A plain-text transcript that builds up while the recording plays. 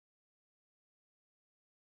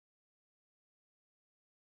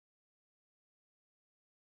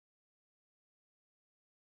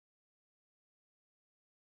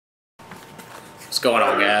going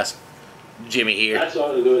on, guys? Jimmy here. That's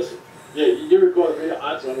what I'm going to do. Yeah, you record the video.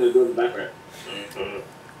 That's what I'm going to do in the background.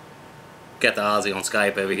 Got the Aussie on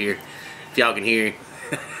Skype over here. If y'all can hear him.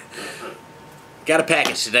 Got a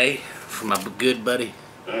package today from my good buddy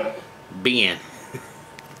Ben.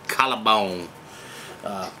 Collabone.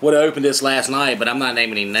 Would have opened this last night, but I'm not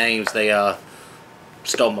naming any names. They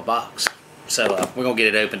stole my box. So we're going to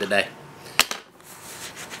get it open today.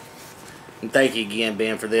 And thank you again,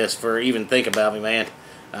 Ben, for this, for even thinking about me, man.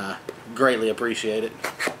 Greatly appreciate it.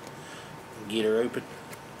 Get her open.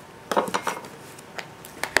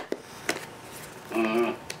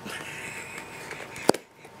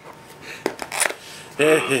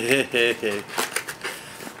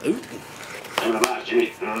 Ooh.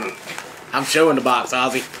 I'm showing the box,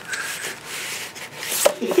 Ozzy.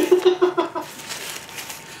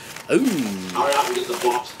 Ooh. Hurry up and get the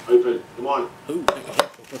box open. Come on. Ooh.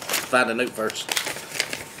 Find a note first.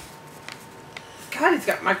 God, he's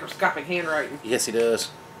got microscopic handwriting. Yes, he does.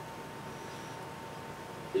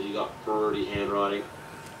 You got pretty handwriting.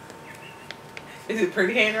 Is it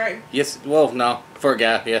pretty handwriting? Yes. Well, no. For a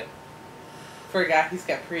guy, yeah. For a guy, he's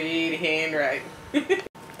got pretty handwriting.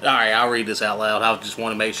 Alright, I'll read this out loud. I just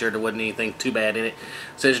want to make sure there wasn't anything too bad in it. It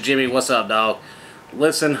says, Jimmy, what's up, dog?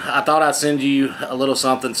 Listen, I thought I'd send you a little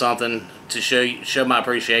something to show my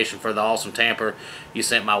appreciation for the awesome tamper you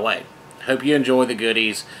sent my way. Hope you enjoy the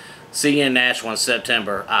goodies. See you in Nashville in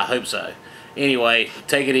September. I hope so. Anyway,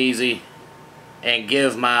 take it easy and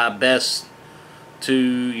give my best to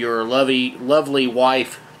your lovely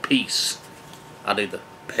wife. Peace. I'll do the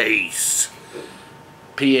peace.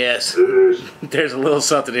 P.S. There's a little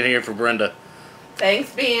something in here for Brenda.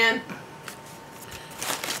 Thanks, Ben.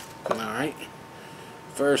 Alright.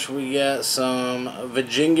 First we got some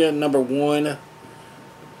Virginia No. 1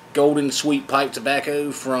 Golden Sweet Pipe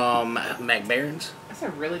Tobacco from Mac Barron's. That's a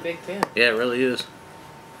really big tin. Yeah, it really is.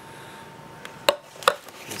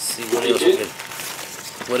 Let's see what else we got.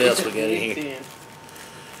 What else we got in here?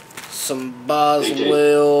 Some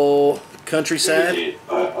Boswell Countryside.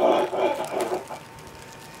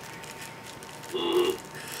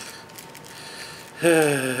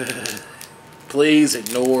 Please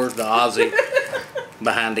ignore the Aussie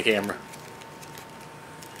behind the camera.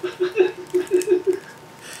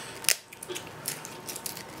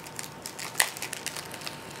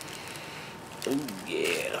 Oh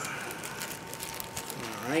yeah.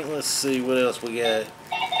 Alright, let's see what else we got.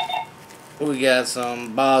 We got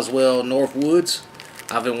some Boswell Northwoods.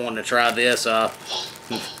 I've been wanting to try this.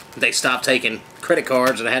 They stopped taking credit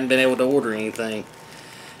cards and I hadn't been able to order anything.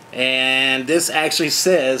 And this actually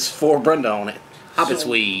says for Brenda on it. Hobbit's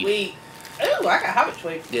weed. Sweet. Ooh, I got Hobbit's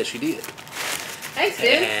weed. Yes, you did. Thanks,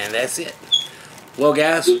 Ben. And that's it. Well,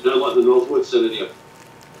 guys. You don't like the Northwood send it in.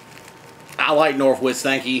 I like Northwoods,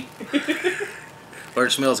 thank you. Or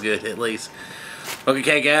it smells good, at least.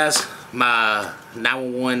 Okay, guys. My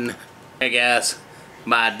 911. Hey, guys.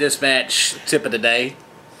 My dispatch tip of the day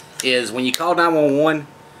is when you call 911,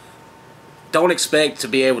 don't expect to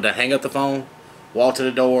be able to hang up the phone. Walk to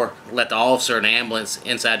the door, let the officer and the ambulance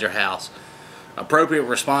inside your house. Appropriate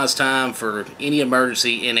response time for any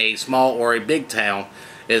emergency in a small or a big town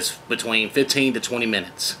is between 15 to 20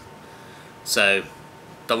 minutes. So,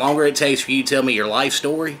 the longer it takes for you to tell me your life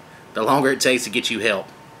story, the longer it takes to get you help.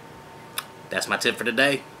 That's my tip for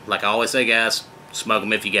today. Like I always say, guys, smoke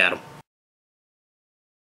them if you got them.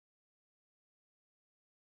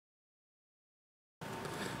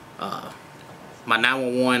 My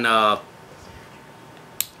 911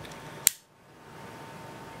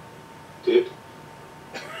 Tip?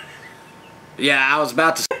 Yeah, I was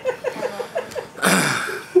about to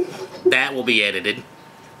that will be edited.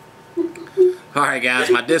 Alright guys,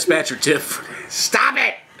 my dispatcher tip. Stop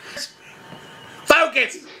it!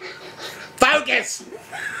 Focus! Focus!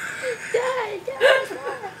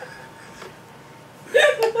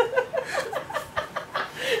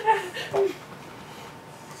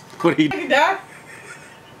 What are you doing?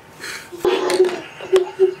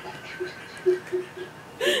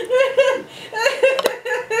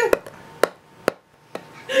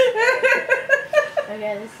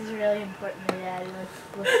 Okay, this is really important, Daddy.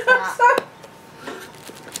 Let's stop.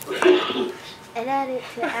 And add it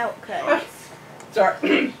to outcuts.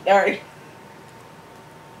 Sorry. Sorry.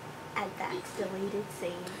 Add back deleted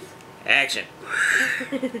scenes. Action.